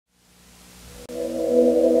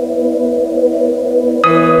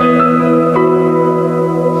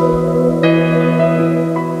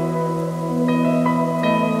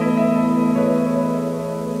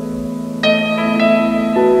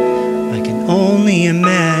only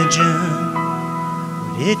imagine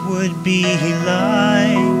what it would be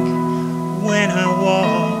like when I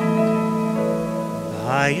walk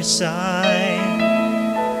by your side.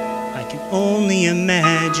 I can only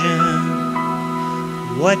imagine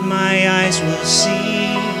what my eyes will see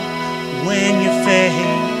when your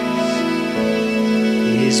face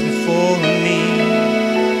is before me.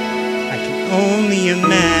 I can only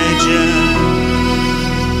imagine.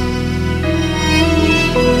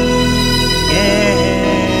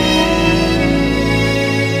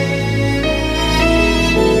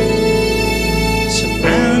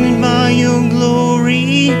 Your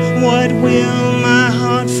glory, what will my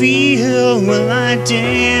heart feel? Will I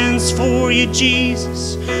dance for you,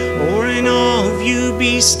 Jesus, or in all of you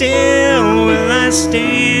be still? Will I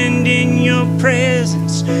stand in your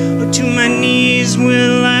presence, or to my knees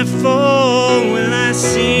will I fall? Will I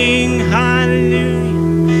sing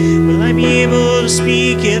hallelujah? Will I be able to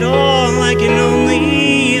speak at all? I can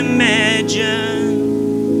only imagine.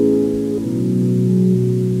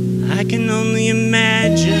 I can only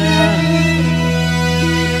imagine.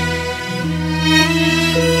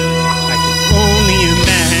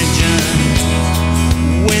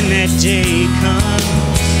 Day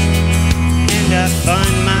comes and I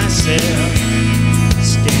find myself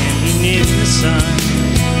standing in the sun.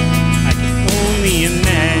 I can only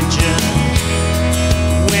imagine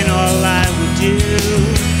when all I would do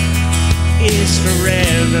is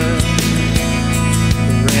forever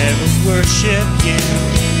worship you.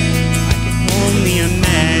 I can only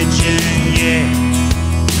imagine, yeah.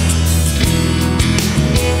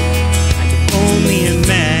 I can only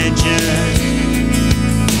imagine.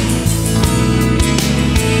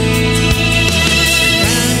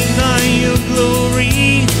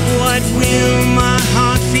 Glory, what will my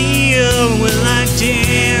heart feel? Will I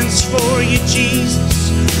dance for you,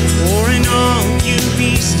 Jesus, or in all you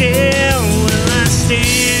be still? Will I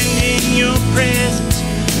stand in your presence,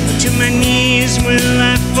 or to my knees will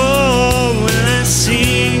I fall? Will I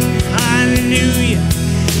sing hallelujah?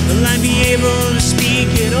 Will I be able to speak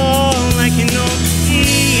at all? I can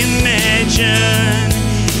only imagine,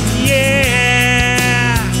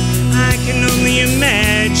 yeah, I can only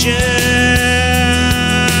imagine.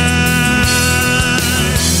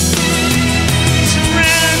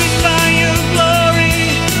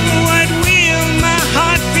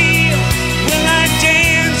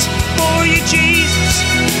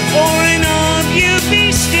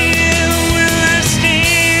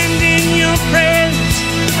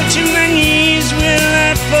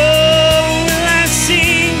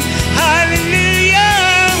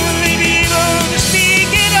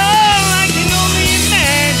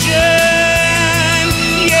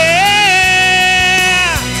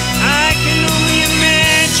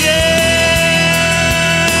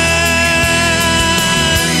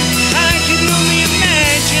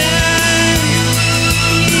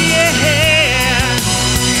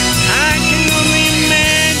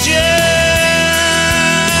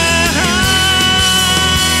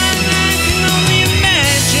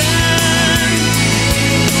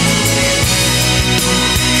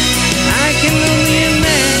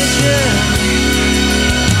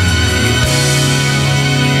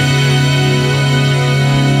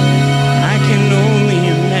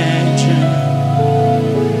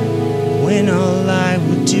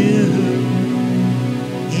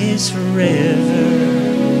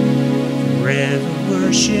 Forever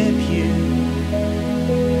worship you.